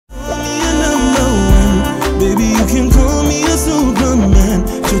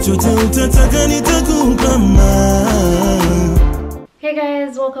Hey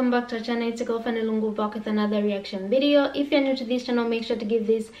guys, welcome back to our channel. It's your girl Fanny back with another reaction video. If you're new to this channel, make sure to give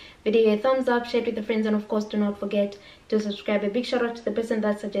this video a thumbs up, share it with your friends, and of course do not forget to subscribe. A big shout out to the person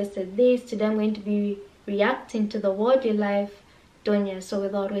that suggested this. Today I'm going to be reacting to the word you life, DUNYA. So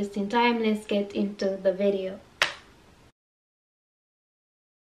without wasting time, let's get into the video.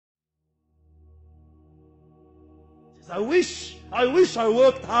 I wish I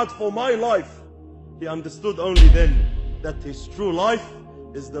worked hard for my life. He understood only then that his true life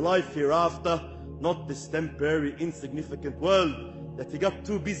is the life hereafter, not this temporary, insignificant world that he got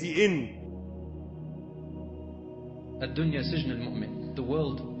too busy in. الدنيا سجن المؤمن. The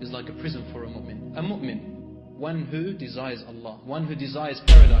world is like a prison for a mu'min. A mu'min, one who desires Allah, one who desires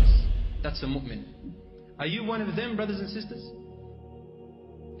paradise. That's a mu'min. Are you one of them, brothers and sisters?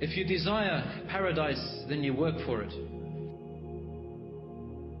 If you desire paradise, then you work for it.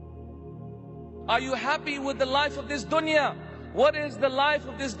 Are you happy with the life of this dunya? What is the life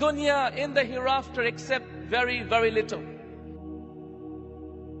of this dunya in the hereafter except very, very little?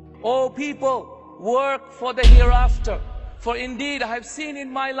 Oh people, work for the hereafter. For indeed, I have seen in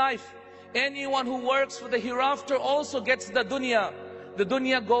my life, anyone who works for the hereafter also gets the dunya. The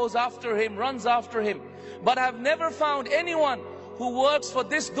dunya goes after him, runs after him. But I have never found anyone who works for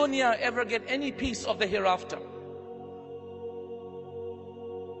this dunya ever get any piece of the hereafter.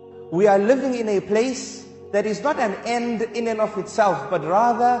 We are living in a place that is not an end in and of itself, but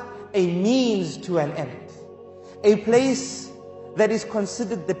rather a means to an end. A place that is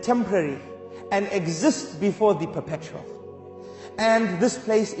considered the temporary and exists before the perpetual. And this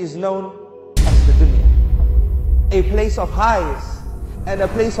place is known as the dunya. A place of highs and a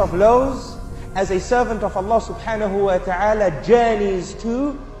place of lows, as a servant of Allah subhanahu wa ta'ala journeys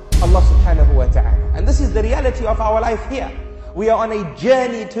to Allah subhanahu wa ta'ala. And this is the reality of our life here. We are on a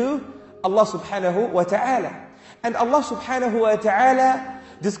journey to Allah subhanahu wa ta'ala. And Allah subhanahu wa ta'ala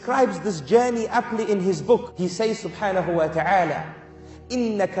describes this journey aptly in His book. He says subhanahu wa ta'ala,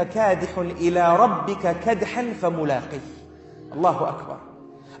 إِنَّكَ كَادِحٌ إِلَىٰ رَبِّكَ كَدْحًا فَمُلَاقِهِ. Allahu Akbar.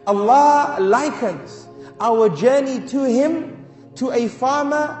 Allah likens our journey to Him to a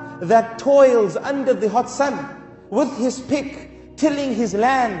farmer that toils under the hot sun with his pick, tilling his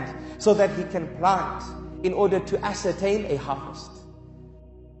land so that he can plant in order to ascertain a harvest.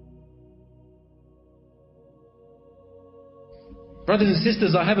 Brothers and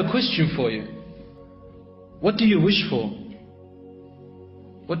sisters, I have a question for you. What do you wish for?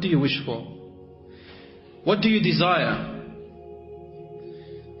 What do you wish for? What do you desire?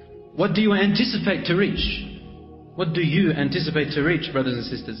 What do you anticipate to reach? What do you anticipate to reach, brothers and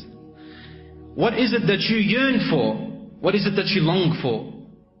sisters? What is it that you yearn for? What is it that you long for?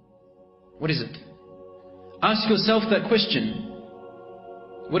 What is it? Ask yourself that question.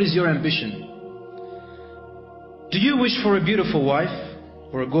 What is your ambition? Do you wish for a beautiful wife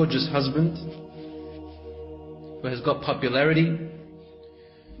or a gorgeous husband who has got popularity,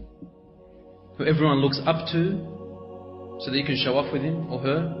 who everyone looks up to so that you can show off with him or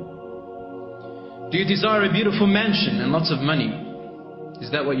her? Do you desire a beautiful mansion and lots of money?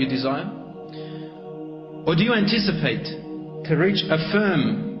 Is that what you desire? Or do you anticipate to reach a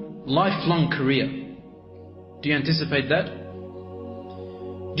firm, lifelong career? Do you anticipate that?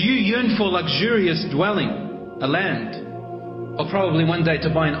 Do you yearn for luxurious dwelling, a land, or probably one day to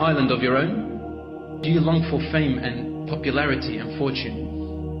buy an island of your own? Do you long for fame and popularity and fortune?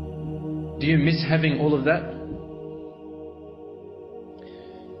 Do you miss having all of that?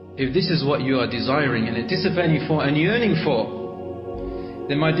 If this is what you are desiring and anticipating for and yearning for,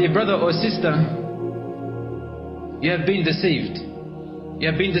 then my dear brother or sister, you have been deceived. You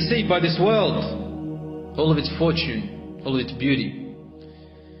have been deceived by this world, all of its fortune, all of its beauty.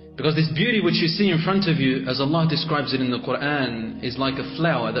 Because this beauty which you see in front of you, as Allah describes it in the Quran, is like a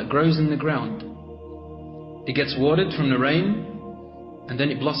flower that grows in the ground. It gets watered from the rain, and then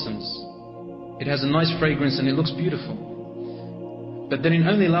it blossoms. It has a nice fragrance and it looks beautiful. But then it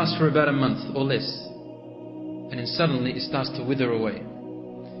only lasts for about a month or less. And then suddenly it starts to wither away.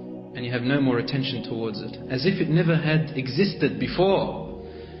 And you have no more attention towards it, as if it never had existed before,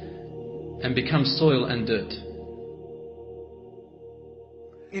 and becomes soil and dirt.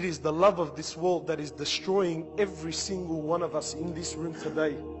 It is the love of this world that is destroying every single one of us in this room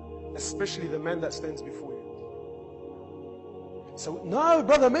today, especially the man that stands before you. So, no,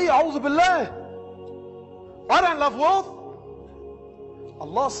 brother, me, a'udhu billah, I don't love wealth.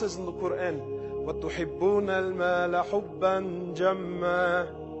 Allah says in the Quran, وَتُحِبُّونَ الْمَالَ حُبًّا جَمًّا.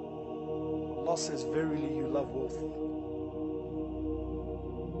 Allah says, verily you love wealth.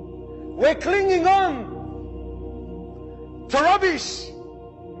 We're clinging on to rubbish.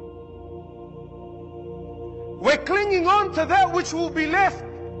 We're clinging on to that which will be left.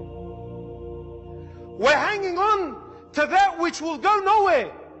 We're hanging on to that which will go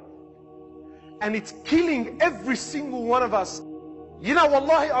nowhere. And it's killing every single one of us. You know,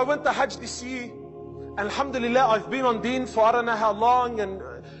 wallahi, I went to Hajj this year. Alhamdulillah, I've been on deen for I don't know how long, and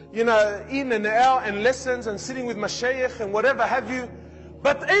you know, in and out and lessons and sitting with mashayikh and whatever have you.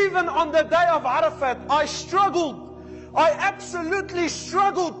 But even on the day of Arafat, I struggled. I absolutely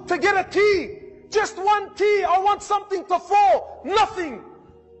struggled to get a tea. Just one tea. I want something to fall. Nothing.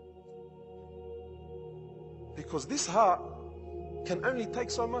 Because this heart can only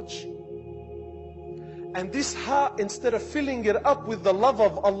take so much. And this heart, instead of filling it up with the love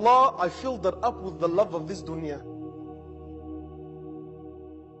of Allah, I filled it up with the love of this dunya.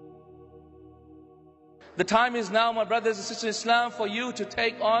 The time is now, my brothers and sisters in Islam, for you to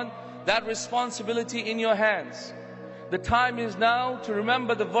take on that responsibility in your hands. The time is now to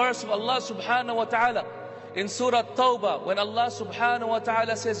remember the verse of Allah subhanahu wa ta'ala in Surah Tawbah, when Allah subhanahu wa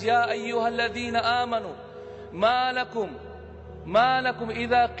ta'ala says, Ya ayyuhalladhina amanu, ma lakum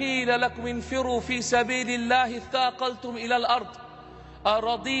idha qila lakum infiru fi sabilillahi thaqaltum ila al-ard,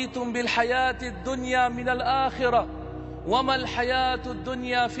 araditum bil hayati dunya min al-akhirah, wama al-hayatu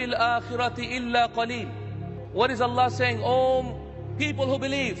dunya fil akhirati illa qaleel. What is Allah saying? Oh, people who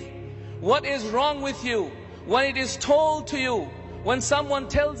believe, what is wrong with you when it is told to you, when someone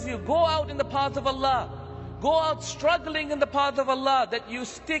tells you, go out in the path of Allah, go out struggling in the path of Allah, that you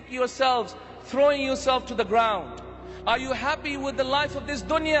stick yourselves, throwing yourself to the ground? Are you happy with the life of this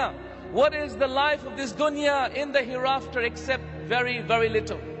dunya? What is the life of this dunya in the hereafter except very, very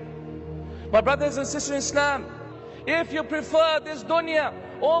little? My brothers and sisters in Islam, if you prefer this dunya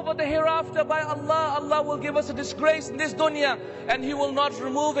over the hereafter, by Allah, Allah will give us a disgrace in this dunya, and He will not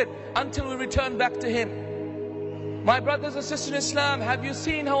remove it until we return back to Him. My brothers and sisters in Islam, have you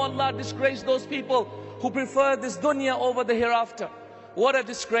seen how Allah disgraced those people who prefer this dunya over the hereafter? What a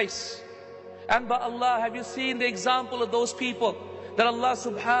disgrace. And by Allah, have you seen the example of those people that Allah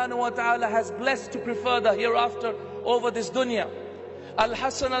subhanahu wa ta'ala has blessed to prefer the hereafter over this dunya?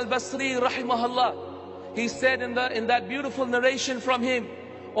 Al-Hasan al-Basri rahimahullah, he said in that beautiful narration from him,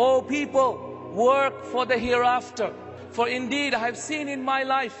 O people, work for the hereafter. For indeed, I have seen in my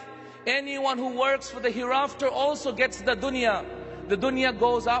life, anyone who works for the hereafter also gets the dunya. The dunya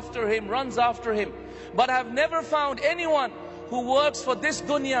goes after him, runs after him. But I have never found anyone who works for this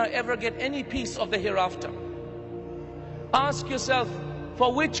dunya ever get any piece of the hereafter. Ask yourself,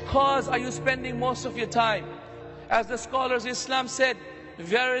 for which cause are you spending most of your time? As the scholars of Islam said,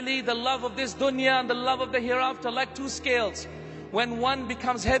 verily the love of this dunya and the love of the hereafter like two scales. When one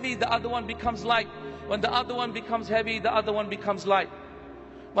becomes heavy, the other one becomes light. When the other one becomes heavy, the other one becomes light.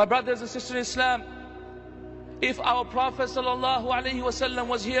 My brothers and sisters in Islam, if our Prophet ﷺ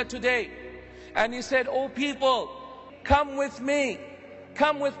was here today and he said, oh people, come with me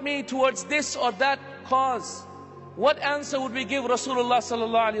towards this or that cause, what answer would we give Rasulullah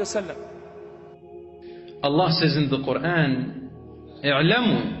ﷺ? Allah says in the Quran,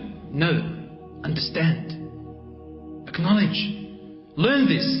 "I'lamu," know, understand, acknowledge, learn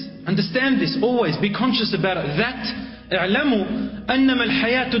this, understand this, always be conscious about it. That اعلموا أنما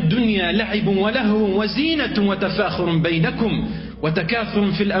الحياة الدنيا لعب ولهو وزينة وتفاخر بينكم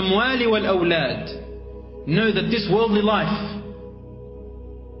وتكاثر في الأموال والأولاد. Know that this worldly life,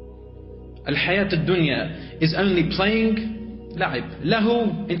 الحياة الدنيا, is only playing, لعب,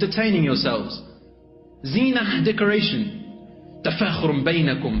 له, entertaining yourselves, زينة, decoration, تفاخر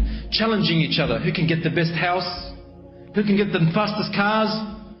بينكم, challenging each other, who can get the best house, who can get the fastest cars,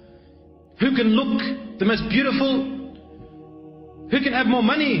 who can look the most beautiful, who can have more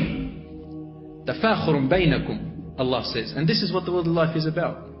money. تفاخر بينكم, Allah says. And this is what the worldly life is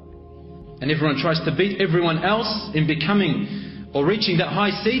about. And everyone tries to beat everyone else in becoming or reaching that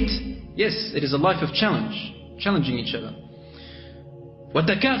high seat. Yes, it is a life of challenge, challenging each other.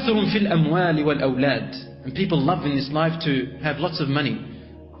 وتكاثر في الأموال والأولاد. And people love in this life to have lots of money,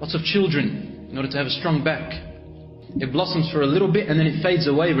 lots of children, in order to have a strong back. It blossoms for a little bit and then it fades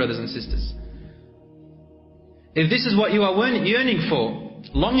away, brothers and sisters. If this is what you are yearning for,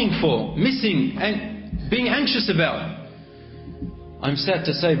 longing for, missing and being anxious about, I'm sad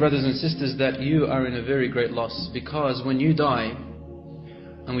to say, brothers and sisters, that you are in a very great loss. Because when you die,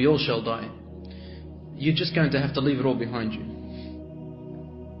 and we all shall die, you're just going to have to leave it all behind you.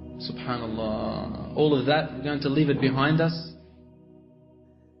 Subhanallah. All of that, we're going to leave it behind us.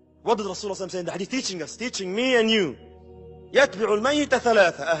 What did Rasulullah say in the hadith? Teaching us, teaching me and you. يتبع الميت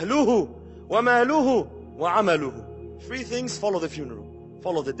ثلاثة أهله وماله وعمله. Three things follow the funeral,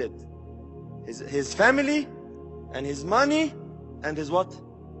 follow the dead. His family, and his money, and his what?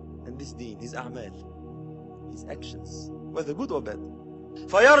 And this deen, his a'mal. his actions, whether good or bad.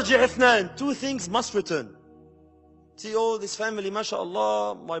 فَيَرْجِعِ اثْنَانِ, two things must return. See, all this family,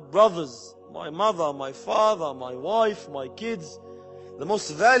 mashallah, my brothers, my mother, my father, my wife, my kids, the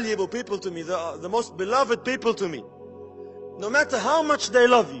most valuable people to me, the most beloved people to me. No matter how much they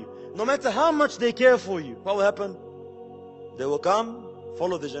love you, no matter how much they care for you, what will happen? They will come,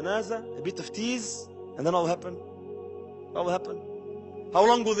 follow the janazah, a bit of tease, and then what will happen? What will happen? How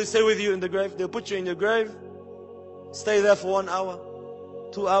long will they stay with you in the grave? They'll put you in your grave, stay there for 1 hour,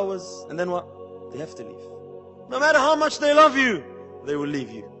 2 hours, and then what? They have to leave. No matter how much they love you, they will leave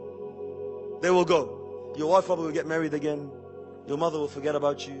you. They will go. Your wife probably will get married again. Your mother will forget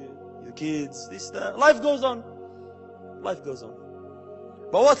about you. Your kids, this, that. Life goes on. Life goes on.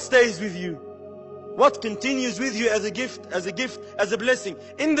 But what stays with you? What continues with you as a gift, as a blessing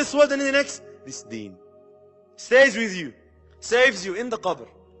in this world and in the next? This deen. Stays with you. Saves you in the qabr.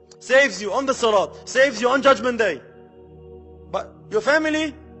 Saves you on the salat. Saves you on Judgment Day. But your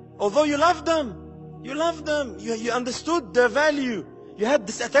family, although you love them, you understood their value. You had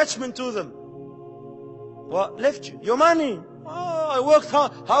this attachment to them. What left you? Your money. Oh, I worked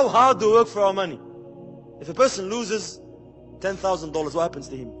hard. How hard do we work for our money? If a person loses $10,000, what happens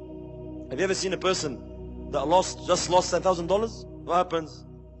to him? Have you ever seen a person that just lost $10,000? What happens?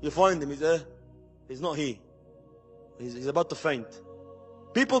 You find him, he's there. He's not here. He's about to faint.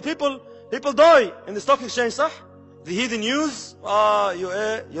 People die in the stock exchange, sah? They hear the news,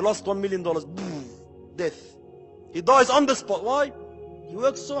 you lost $1 million. Boom, death. He dies on the spot. Why? He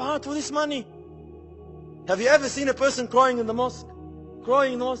worked so hard for this money. Have you ever seen a person crying in the mosque?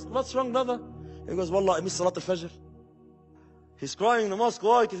 Crying in the mosque. What's wrong, brother? He goes, Wallah, I missed Salat-al-Fajr. He's crying in the mosque.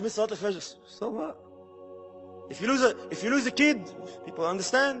 Why? He missed Salat-al-Fajr. So what? If you lose a kid, people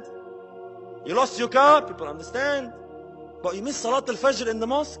understand. You lost your car, people understand. But you missed Salat-al-Fajr in the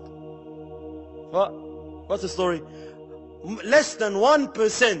mosque? What? What's the story? Less than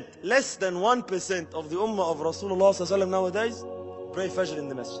 1% of the ummah of Rasulullah sallallahu alaihi wasallam nowadays pray Fajr in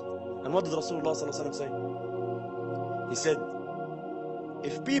the masjid. And what did Rasulullah sallallahu alaihi wasallam say? He said,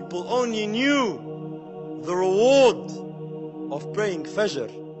 if people only knew the reward of praying Fajr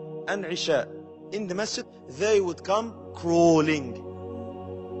and Isha in the masjid, they would come crawling.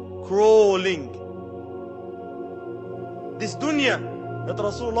 This dunya that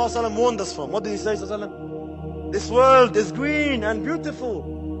Rasulullah sallallahu alaihi wasallam warned us from, what did he say sallallahu alaihi wasallam? This world is green and beautiful.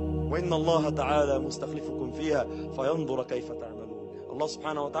 وَإِنَّ اللَّهَ تَعَالَى مُسْتَخْلِفُكُمْ فِيهَا فَيَنْظُرَ كَيْفَ تَعْمَلُونَ. Allah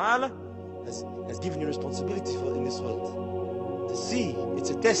subhanahu wa ta'ala has given you responsibility in this world. To see, it's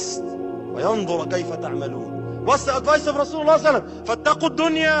a test. وَيَنْظُرَ كَيْفَ تَعْمَلُونَ. What's the advice of Rasulullah sallallahu alaihi wasallam? فَاتَّقُوا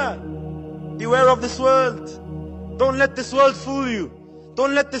الدُّنْيَا. Beware of this world. Don't let this world fool you.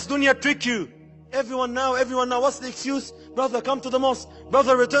 Don't let this dunya trick you. Everyone now, what's the excuse? Brother, come to the mosque.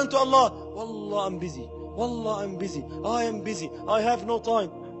 Brother, return to Allah. Wallah, I'm busy. Wallah, I'm busy. I am busy. I have no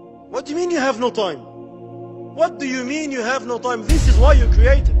time. What do you mean you have no time? What do you mean you have no time? This is why you're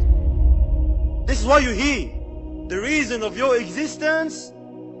created. This is why you're here. The reason of your existence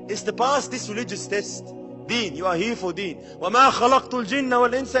is to pass this religious test. Deen. You are here for deen. وَمَا خَلَقْتُ الْجِنَّ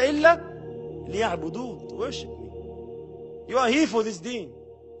وَالْإِنسَ إِلَّا لِيَعْبُدُونَ. To worship me. You are here for this deen.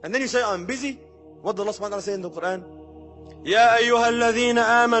 And then you say, I'm busy. What did Allah subhanahu wa ta'ala say in the Quran? يَا أَيُّهَا الَّذِينَ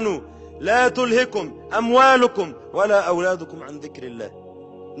آمَنُوا لَا تُلْهِكُمْ أَمْوَالُكُمْ وَلَا أَوْلَادُكُمْ عَنْ ذِكْرِ اللَّهِ.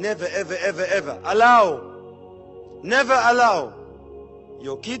 Never, ever allow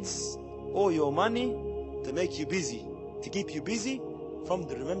your kids or your money to make you busy, to keep you busy from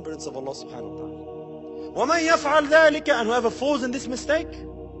the remembrance of Allah subhanahu wa ta'ala. وَمَنْ يَفْعَلْ ذَلِكَ, and whoever falls in this mistake,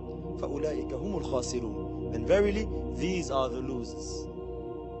 فَأُولَٰئِكَ هُمُ الْخَاسِرُونَ. Then verily, these are the losers.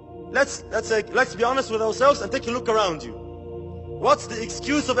 Let's be honest with ourselves and take a look around you. What's the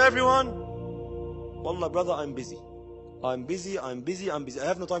excuse of everyone? Wallah, brother, I'm busy. I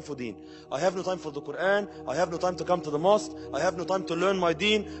have no time for deen. I have no time for the Quran. I have no time to come to the mosque. I have no time to learn my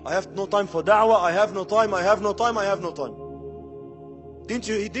deen. I have no time for da'wah. I have no time. Didn't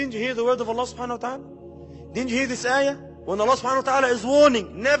you hear the word of Allah subhanahu wa ta'ala? Didn't you hear this ayah? When Allah subhanahu wa ta'ala is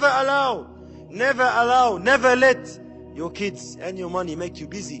warning, never let your kids and your money make you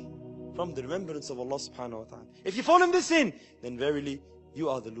busy from the remembrance of Allah subhanahu wa ta'ala. If you fall in this sin, then verily you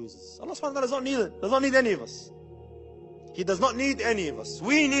are the losers. Allah subhanahu wa ta'ala does not need any of us. He does not need any of us.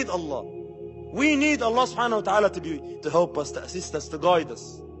 We need Allah. We need Allah subhanahu wa ta'ala to help us, to assist us, to guide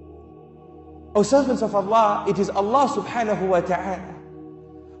us. O servants of Allah, it is Allah subhanahu wa ta'ala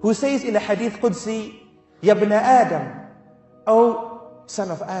who says in a hadith Qudsi, Ya ibn Adam, O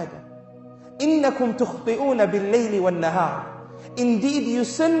son of Adam, إِنَّكُمْ تُخْطِئُونَ بِاللَّيْلِ وَالنَّهَارِ. Indeed, you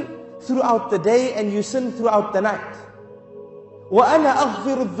sin throughout the day and you sin throughout the night. وَأَنَا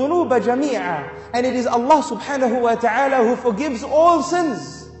أَغْفِرُ الذُّنُوبَ جَمِيعًا. And it is Allah subhanahu wa ta'ala who forgives all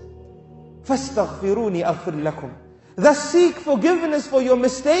sins. فَاسْتَغْفِرُونِي أَغْفِرْ لَكُمْ. Thus seek forgiveness for your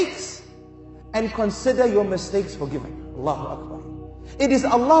mistakes and consider your mistakes forgiven. Allahu Akbar. It is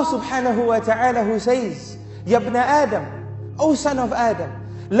Allah subhanahu wa ta'ala who says, يَا ابْنَ آدَمْ, O son of Adam,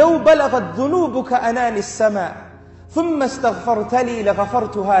 لَوْ بَلَغَتْ ذُنُوبُكَ أَنَانِ السَّمَاءِ ثُمَّ اسْتَغْفَرْتَ لِي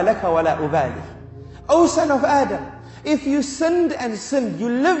لَغَفَرْتُهَا لَكَ وَلَا أُبَالِي. O son of Adam, if you sinned and sinned, you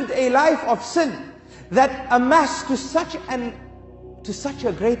lived a life of sin that amassed to such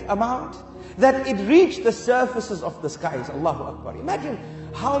a great amount that it reached the surfaces of the skies. Allahu Akbar. Imagine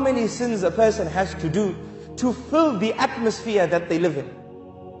how many sins a person has to do to fill the atmosphere that they live in.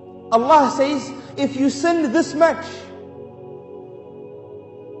 Allah says, if you sinned this much,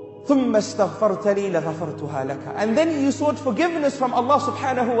 ثُمَّ اسْتَغْفَرْتَ لِي لَغَفَرْتُهَا لَكَ, and then you sought forgiveness from Allah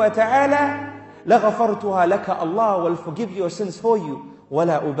subhanahu wa ta'ala, لَغَفَرْتُهَا لَكَ, Allah will forgive your sins for you,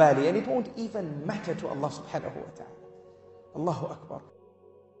 وَلَا أُبَالِي, and it won't even matter to Allah subhanahu wa ta'ala. Allahu Akbar.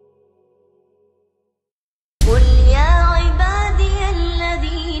 قل يا عبادي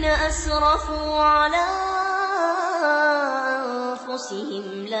الذين أسرفوا على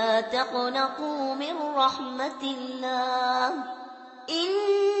أنفسهم لا تقنطوا من رحمة الله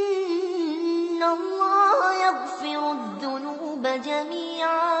إن الله يغفر الذنوب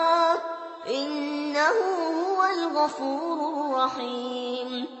جميعا إنه هو الغفور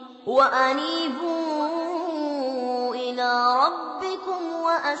الرحيم وأنيبوا إلى ربكم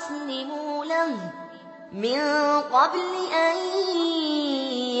وأسلموا له من قبل أن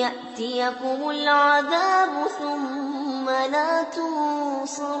يأتيكم العذاب ثم لا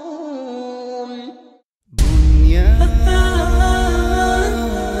تنصرون.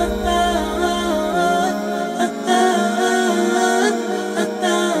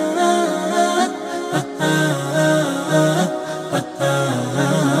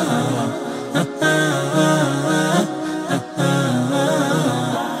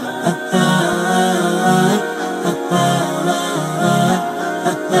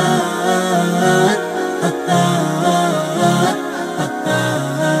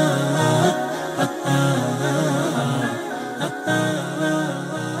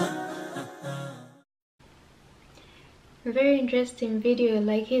 Very interesting video.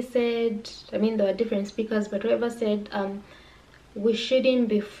 Like he said, I mean, there are different speakers, but whoever said we shouldn't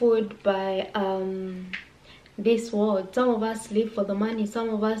be fooled by this world. Some of us live for the money, some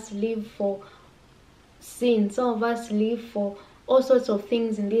of us live for sin, some of us live for all sorts of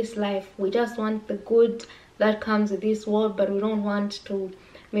things in this life. We just want the good that comes with this world, but we don't want to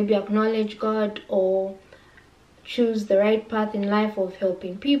maybe acknowledge God or choose the right path in life of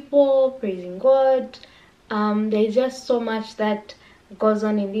helping people, praising God. There's just so much that goes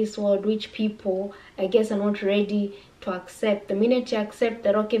on in this world which people, I guess, are not ready to accept. The minute you accept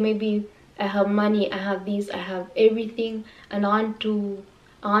that, okay, maybe I have money, I have this, I have everything, and I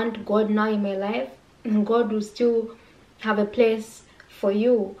want God now in my life, God will still have a place for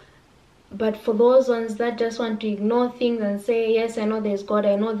you. But for those ones that just want to ignore things and say, yes, I know there's God,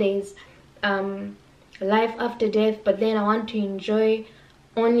 I know there's life after death, but then I want to enjoy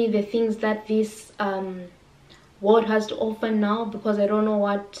only the things that this world has to offer now, because I don't know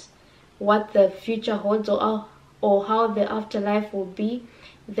what the future holds or how the afterlife will be,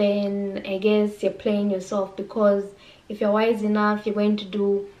 then I guess you're playing yourself. Because if you're wise enough, you're going to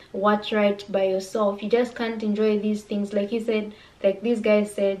do what's right by yourself. You just can't enjoy these things. Like he said, like this guy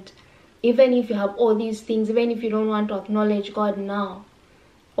said, even if you have all these things, even if you don't want to acknowledge God now,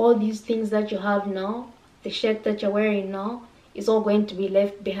 all these things that you have now, the shirt that you're wearing now, is all going to be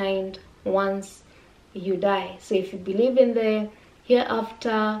left behind once you die. So if you believe in the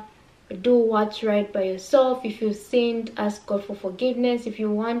hereafter, do what's right by yourself. If you sinned, ask God for forgiveness. If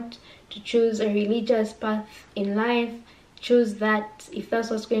you want to choose a religious path in life, choose that. If that's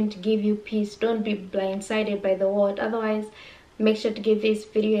what's going to give you peace, don't be blindsided by the world. Otherwise, make sure to give this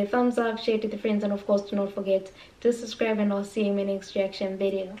video a thumbs up, share it with your friends, and of course do not forget to subscribe, and I'll see you in my next reaction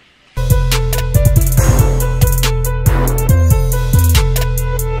video.